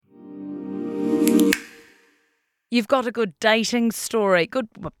You've got a good dating story, good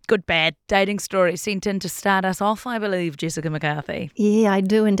bad dating story sent in to start us off, I believe, Jessica McCarthy. Yeah, I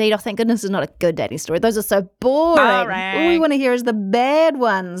do indeed. Oh, thank goodness it's not a good dating story. Those are so boring. All we want to hear is the bad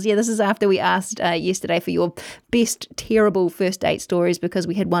ones. Yeah, this is after we asked yesterday for your best terrible first date stories, because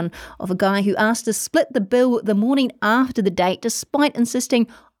we had one of a guy who asked to split the bill the morning after the date, despite insisting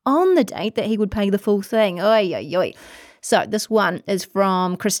on the date that he would pay the full thing. Oy, oy, oy. So this one is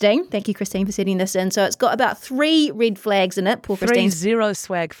from Christine. Thank you, Christine, for sending this in. So it's got about 3 red flags in it. Poor Christine. 3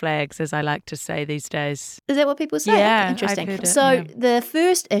 swag flags, as I like to say these days. Is that what people say? Yeah, okay, interesting. I've heard it, so the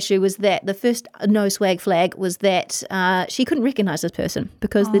first issue was that the first no swag flag was that she couldn't recognise this person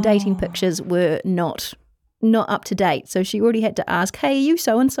because the dating pictures were not up to date. So she already had to ask, "Hey, are you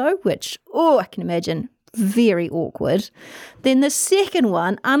so and so?" Which, I can imagine. Very awkward. Then the second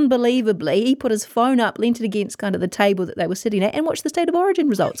one, unbelievably, he put his phone up, leant it against kind of the table that they were sitting at, and watched the State of Origin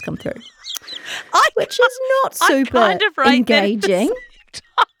results come through. Which is not super engaging.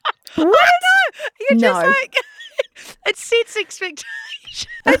 I don't know. You're just like, it sets expectations.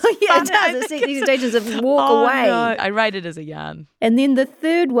 Yeah, it does. It sets expectations of walk away. No. I rate it as a yarn. And then the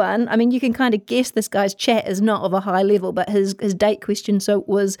third one, I mean, you can kind of guess this guy's chat is not of a high level, but his date question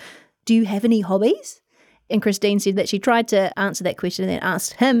was, "Do you have any hobbies?" And Christine said that she tried to answer that question and then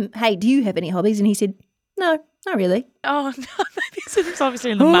asked him, "Hey, do you have any hobbies?" And he said, "No, not really." Oh, no, maybe he was obviously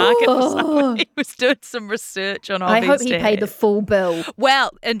in the market for someone. He was doing some research on hobbies. I hope he paid the full bill.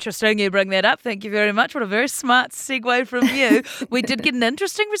 Well, interesting you bring that up. Thank you very much. What a very smart segue from you. We did get an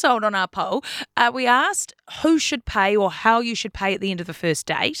interesting result on our poll. We asked who should pay or how you should pay at the end of the first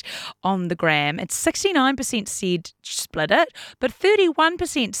date on the gram. And 69% said split it, but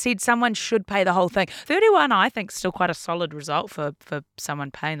 31% said someone should pay the whole thing. 31, I think, is still quite a solid result for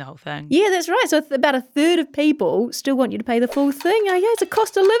someone paying the whole thing. Yeah, that's right. So about a third of people still want you to pay the full thing. Oh, yeah, it's a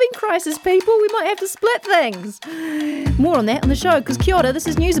cost of living crisis, people. We might have to split things. More on that on the show, because kia ora, this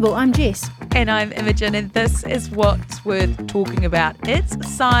is Newsable. I'm Jess. And I'm Imogen, and this is what's worth talking about. It's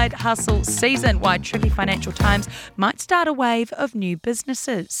side hustle season, why tricky financial times might start a wave of new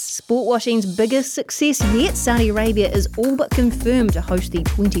businesses. Sportwashing's biggest success yet, Saudi Arabia is all but confirmed to host the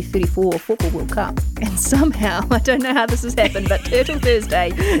 2034 Fifa World Cup. And somehow, I don't know how this has happened, but Turtle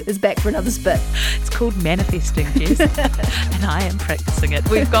Thursday is back for another spit. It's called manifesting, Jess. And I am practicing it.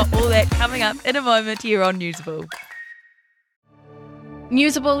 We've got all that coming up in a moment here on Newsable.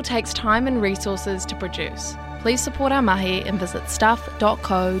 Newsable takes time and resources to produce. Please support our mahi and visit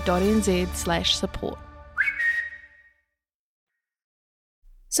stuff.co.nz/support.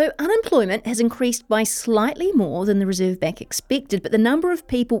 So unemployment has increased by slightly more than the Reserve Bank expected, but the number of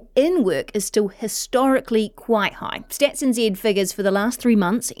people in work is still historically quite high. Stats NZ figures for the last 3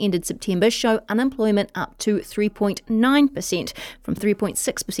 months, ended September, show unemployment up to 3.9% from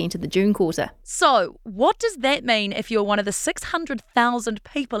 3.6% in the June quarter. So what does that mean if you're one of the 600,000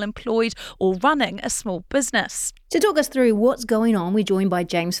 people employed or running a small business? To talk us through what's going on, we're joined by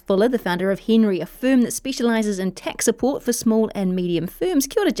James Fuller, the founder of Henry, a firm that specialises in tax support for small and medium firms.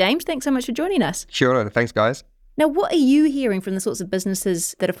 Kia ora, James. Thanks so much for joining us. Kia ora. Thanks, guys. Now, what are you hearing from the sorts of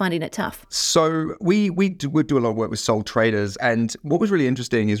businesses that are finding it tough? So we do a lot of work with sole traders, and what was really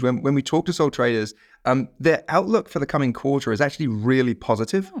interesting is when we talk to sole traders, their outlook for the coming quarter is actually really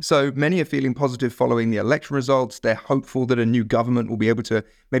positive. So many are feeling positive following the election results. They're hopeful that a new government will be able to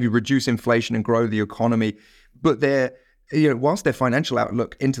maybe reduce inflation and grow the economy. But whilst their financial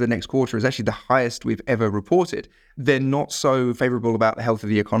outlook into the next quarter is actually the highest we've ever reported, they're not so favourable about the health of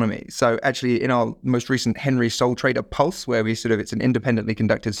the economy. So actually in our most recent Henry Sole Trader Pulse, where it's an independently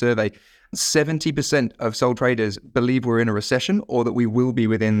conducted survey, 70% of sole traders believe we're in a recession or that we will be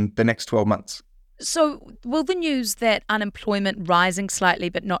within the next 12 months. So will the news that unemployment rising slightly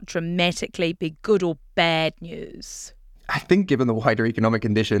but not dramatically be good or bad news? I think given the wider economic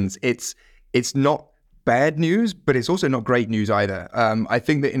conditions, it's not bad news, but it's also not great news either. I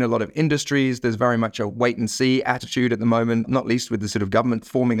think that in a lot of industries, there's very much a wait and see attitude at the moment, not least with the sort of government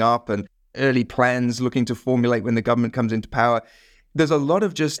forming up and early plans looking to formulate when the government comes into power. There's a lot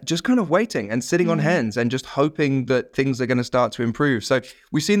of just kind of waiting and sitting on hands and just hoping that things are going to start to improve. So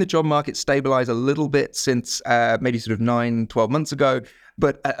we've seen the job market stabilize a little bit since maybe sort of 9-12 months ago.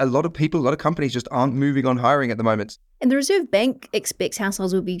 But a lot of companies just aren't moving on hiring at the moment. And the Reserve Bank expects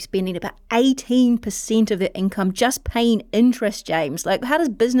households will be spending about 18% of their income just paying interest, James. Like, how does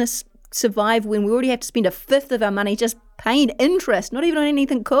business survive when we already have to spend a fifth of our money just paying interest, not even on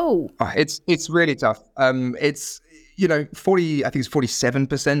anything cool? It's really tough. It's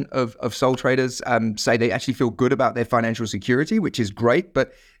 47% of sole traders say they actually feel good about their financial security, which is great.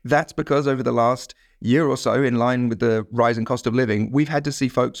 But that's because over the last year or so, in line with the rising cost of living, we've had to see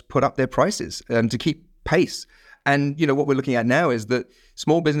folks put up their prices to keep pace. And, what we're looking at now is that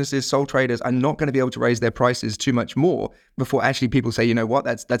small businesses, sole traders are not going to be able to raise their prices too much more before actually people say, you know what,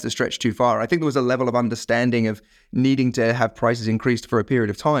 that's a stretch too far. I think there was a level of understanding of needing to have prices increased for a period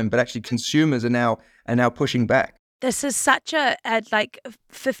of time, but actually consumers are now pushing back. This is such a like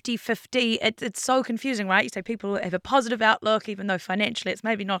 50-50. It's so confusing, right? You say people have a positive outlook, even though financially it's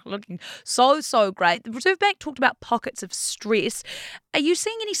maybe not looking so great. The Reserve Bank talked about pockets of stress. Are you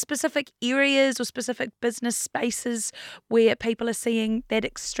seeing any specific areas or specific business spaces where people are seeing that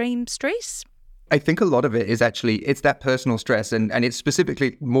extreme stress? I think a lot of it is it's that personal stress and it's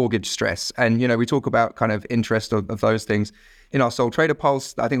specifically mortgage stress. And, we talk about kind of interest of those things. In our sole trader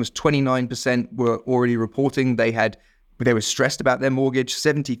pulse, I think it was 29% were already reporting they were stressed about their mortgage.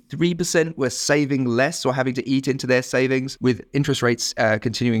 73% were saving less or having to eat into their savings, with interest rates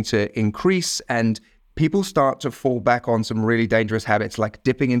continuing to increase. And people start to fall back on some really dangerous habits like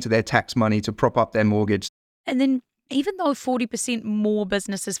dipping into their tax money to prop up their mortgage. And then even though 40% more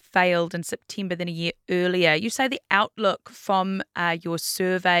businesses failed in September than a year earlier, you say the outlook from your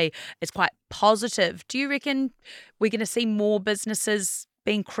survey is quite positive. Do you reckon we're going to see more businesses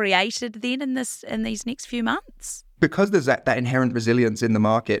being created then in these next few months? Because there's that inherent resilience in the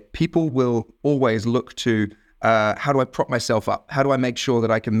market, people will always look to how do I prop myself up? How do I make sure that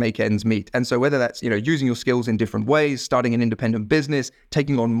I can make ends meet? And so whether that's using your skills in different ways, starting an independent business,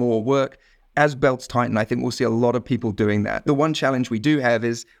 taking on more work, as belts tighten, I think we'll see a lot of people doing that. The one challenge we do have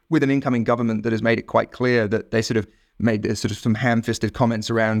is with an incoming government that has made it quite clear that they sort of made some ham-fisted comments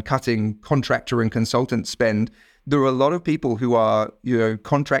around cutting contractor and consultant spend. There are a lot of people who are,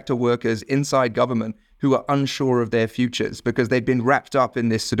 contractor workers inside government who are unsure of their futures because they've been wrapped up in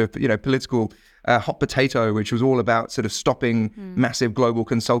this sort of, political hot potato, which was all about sort of stopping massive global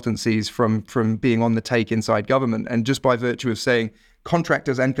consultancies from being on the take inside government. And just by virtue of saying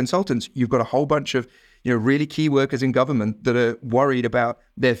contractors and consultants, you've got a whole bunch of really key workers in government that are worried about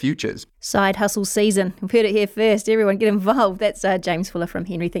their futures. Side hustle season. We've heard it here first. Everyone get involved. That's James Fuller from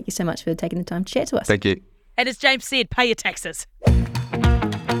Henry. Thank you so much for taking the time to chat to us. Thank you. And as James said, pay your taxes.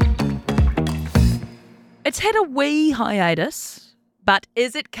 It's had a wee hiatus, but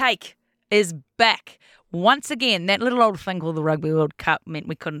Is It Cake is back. Once again, that little old thing called the Rugby World Cup meant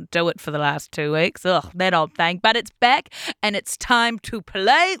we couldn't do it for the last 2 weeks. Ugh, that old thing. But it's back and it's time to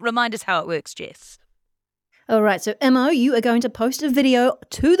play. Remind us how it works, Jess. All right, so Imo, you are going to post a video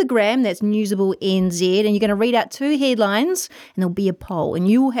to the gram, that's Newsable NZ, and you're going to read out 2 headlines, and there'll be a poll, and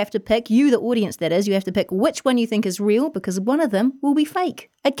you will have to pick, you the audience that is, you have to pick which one you think is real, because one of them will be fake.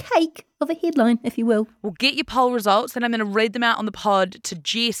 A cake of a headline, if you will. We'll get your poll results, and I'm going to read them out on the pod to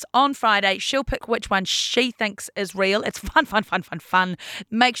Jess on Friday. She'll pick which one she thinks is real. It's fun.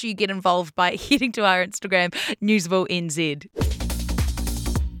 Make sure you get involved by heading to our Instagram, Newsable NZ.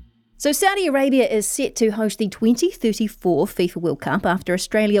 So Saudi Arabia is set to host the 2034 FIFA World Cup after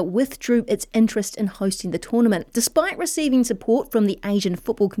Australia withdrew its interest in hosting the tournament. Despite receiving support from the Asian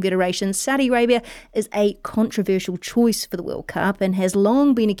Football Confederation, Saudi Arabia is a controversial choice for the World Cup and has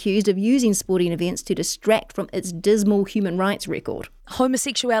long been accused of using sporting events to distract from its dismal human rights record.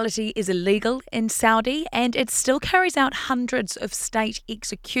 Homosexuality is illegal in Saudi and it still carries out hundreds of state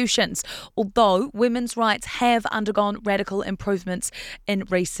executions, although women's rights have undergone radical improvements in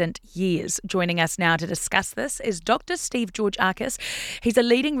recent years. Joining us now to discuss this is Dr. Steve George-Arcus. He's a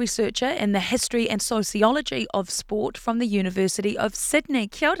leading researcher in the history and sociology of sport from the University of Sydney.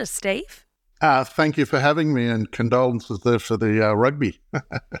 Kia ora, Steve. Thank you for having me, and condolences there for the rugby.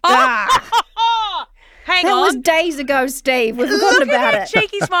 Hang that on. was days ago, Steve. We've forgotten about it.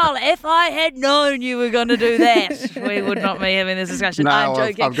 Cheeky smile. If I had known you were going to do that, we would not be having this discussion. No, I'm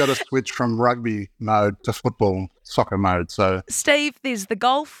joking. I've got to switch from rugby mode to football, soccer mode. So, Steve, there's the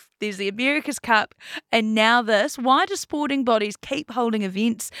golf, there's the America's Cup, and now this. Why do sporting bodies keep holding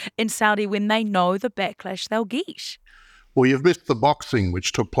events in Saudi when they know the backlash they'll get? well, you've missed the boxing,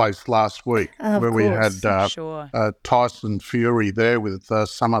 which took place last week, where we had Tyson Fury there with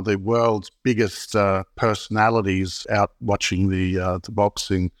some of the world's biggest personalities out watching the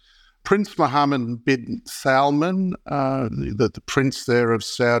boxing. Prince Mohammed bin Salman, the prince there of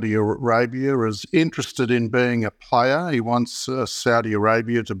Saudi Arabia, is interested in being a player. He wants Saudi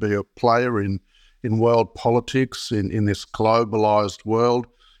Arabia to be a player in world politics, in this globalised world.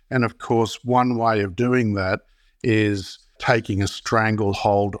 And of course, one way of doing that is taking a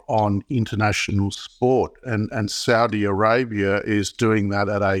stranglehold on international sport. And Saudi Arabia is doing that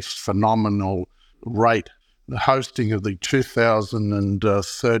at a phenomenal rate. The hosting of the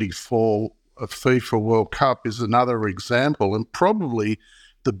 2034 FIFA World Cup is another example, and probably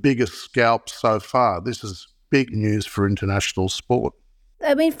the biggest scalp so far. This is big news for international sport.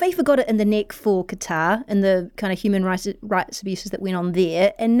 I mean, FIFA got it in the neck for Qatar and the kind of human rights abuses that went on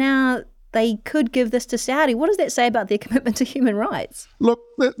there, and now they could give this to Saudi. What does that say about their commitment to human rights? Look,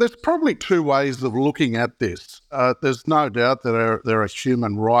 there's probably two ways of looking at this. There's no doubt that there are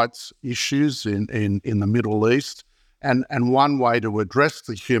human rights issues in the Middle East, and one way to address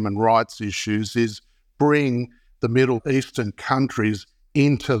the human rights issues is bring the Middle Eastern countries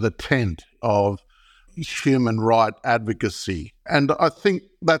into the tent of human right advocacy. And I think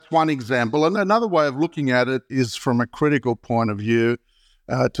that's one example. And another way of looking at it is from a critical point of view,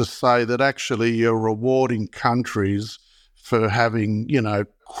 to say that actually you're rewarding countries for having,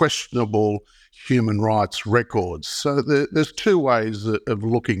 questionable human rights records. So there's two ways of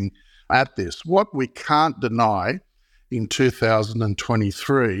looking at this. What we can't deny in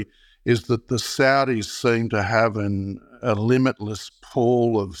 2023 is that the Saudis seem to have a limitless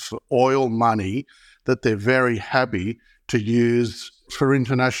pool of oil money that they're very happy to use for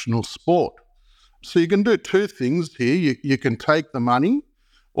international sport. So you can do two things here. You can take the money,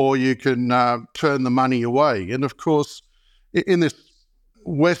 or you can turn the money away. And of course, in this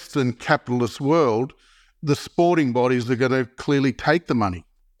Western capitalist world, the sporting bodies are going to clearly take the money.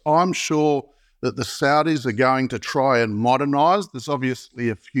 I'm sure that the Saudis are going to try and modernise. There's obviously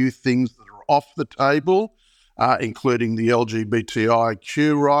a few things that are off the table, including the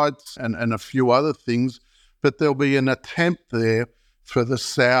LGBTIQ rights and a few other things, but there'll be an attempt there for the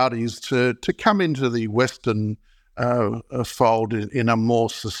Saudis to come into the Western fold in a more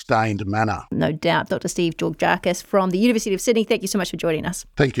sustained manner. No doubt. Dr. Steve Georgakis from the University of Sydney, thank you so much for joining us.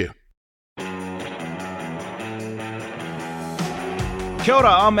 Thank you. Kia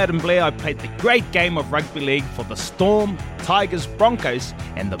ora, I'm Adam Blair. I played the great game of rugby league for the Storm, Tigers, Broncos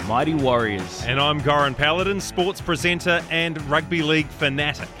and the Mighty Warriors. And I'm Goran Paladin, sports presenter and rugby league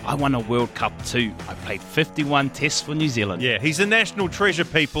fanatic. I won a World Cup too. I played 51 tests for New Zealand. Yeah, he's a national treasure,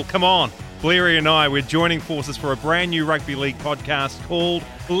 people. Come on. Blairy and I, we're joining forces for a brand new rugby league podcast called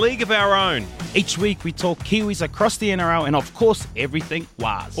League of Our Own. Each week we talk Kiwis across the NRL and of course everything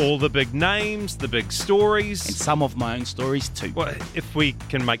was. All the big names, the big stories. And some of my own stories too. Well, if we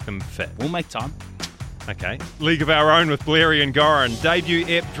can make them fit. We'll make time. Okay. League of Our Own with Blairy and Goran. Debut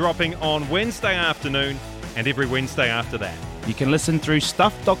ep dropping on Wednesday afternoon and every Wednesday after that. You can listen through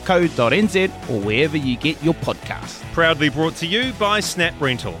stuff.co.nz or wherever you get your podcasts. Proudly brought to you by Snap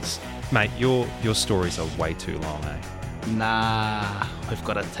Rentals. Mate, your stories are way too long, eh? Nah, we've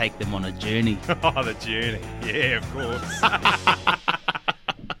got to take them on a journey. Oh, the journey. Yeah, of course.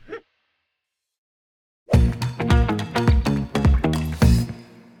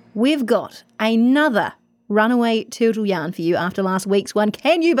 We've got another runaway turtle yarn for you after last week's one.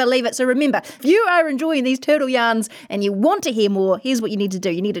 Can you believe it? So remember, if you are enjoying these turtle yarns and you want to hear more, here's what you need to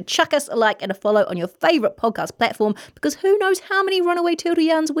do. You need to chuck us a like and a follow on your favourite podcast platform, because who knows how many runaway turtle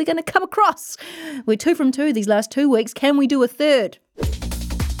yarns we're going to come across. We're 2 from 2 these last 2 weeks. Can we do a third?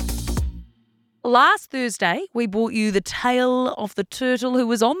 Last Thursday, we brought you the tale of the turtle who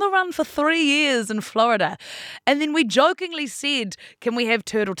was on the run for 3 years in Florida. And then we jokingly said, can we have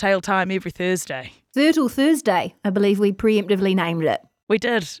turtle tale time every Thursday? Turtle Thursday, I believe we preemptively named it. We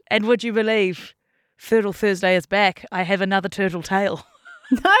did. And would you believe, Turtle Thursday is back. I have another turtle tale.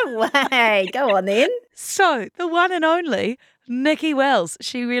 No way. Go on then. So, the one and only Nikki Wells.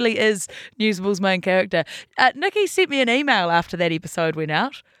 She really is Newsable's main character. Nikki sent me an email after that episode went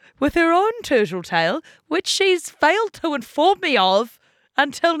out with her own turtle tale, which she's failed to inform me of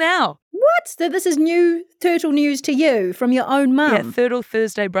until now. What? So this is new turtle news to you from your own mum? Yeah, Turtle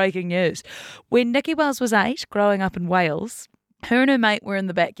Thursday breaking news. When Nikki Wells was 8, growing up in Wales, her and her mate were in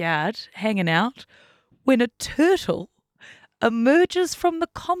the backyard hanging out when a turtle emerges from the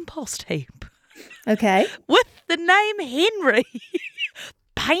compost heap. Okay. With the name Henry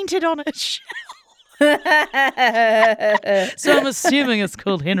painted on its shell. So I'm assuming it's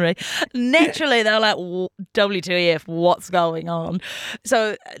called Henry. Naturally, they were like, WTF, what's going on?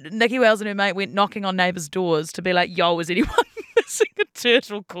 So Nikki Wells and her mate went knocking on neighbours' doors to be like, yo, is anyone missing a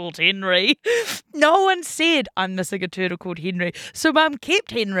turtle called Henry? No one said, I'm missing a turtle called Henry. So Mum kept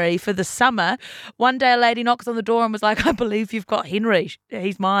Henry for the summer. One day a lady knocks on the door and was like, I believe you've got Henry.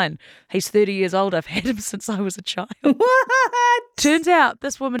 He's mine. He's 30 years old. I've had him since I was a child. What? Turns out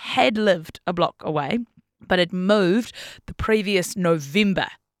this woman had lived a block away, but had moved the previous November.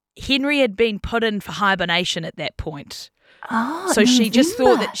 Henry had been put in for hibernation at that point. Oh, so she just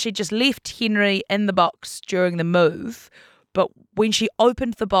November. thought that she just left Henry in the box during the move. But when she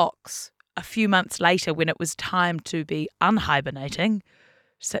opened the box a few months later, when it was time to be unhibernating,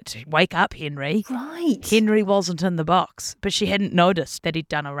 so to wake up Henry, right. Henry wasn't in the box, but she hadn't noticed that he'd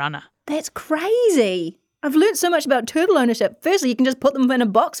done a runner. That's crazy. I've learned so much about turtle ownership. Firstly, you can just put them in a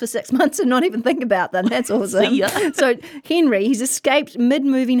box for 6 months and not even think about them. That's awesome. So Henry, he's escaped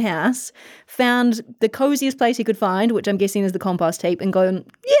mid-moving house, found the coziest place he could find, which I'm guessing is the compost heap, and going,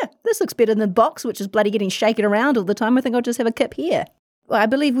 yeah, this looks better than the box, which is bloody getting shaken around all the time. I think I'll just have a kip here. Well, I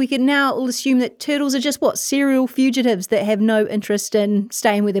believe we can now all assume that turtles are just, serial fugitives that have no interest in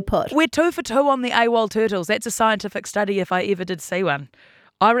staying where they're put. We're 2 for 2 on the AWOL turtles. That's a scientific study if I ever did see one.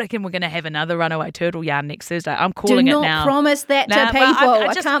 I reckon we're going to have another runaway turtle yarn next Thursday. I'm calling it now. Do not promise that to people.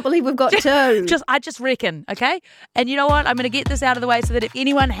 I can't believe we've got 2. I just reckon, okay? And you know what? I'm going to get this out of the way so that if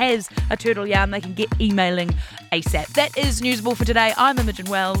anyone has a turtle yarn, they can get emailing ASAP. That is Newsable for today. I'm Imogen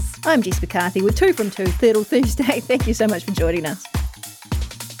Wells. I'm Jess McCarthy. We're 2 from 2, Turtle Thursday. Thank you so much for joining us.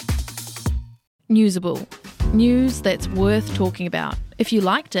 Newsable. News that's worth talking about. If you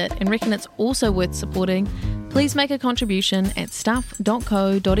liked it and reckon it's also worth supporting, please make a contribution at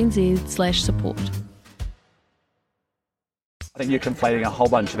stuff.co.nz/support. I think you're conflating a whole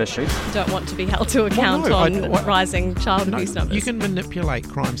bunch of issues. Don't want to be held to account on rising child abuse numbers. You can manipulate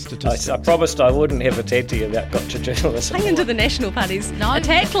crime statistics. I promised I wouldn't have a tatty about gotcha journalism. Hang into the National Party's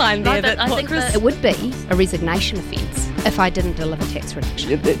attack line there. I think it would be a resignation offence if I didn't deliver tax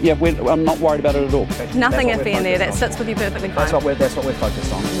reduction. I'm not worried about it at all. Nothing iffy in there. That sits with you perfectly fine. That's what we're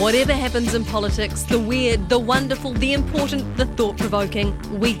focused on. Whatever happens in politics, the weird, the wonderful, the important, the thought-provoking,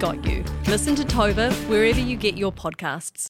 we got you. Listen to Tova wherever you get your podcasts.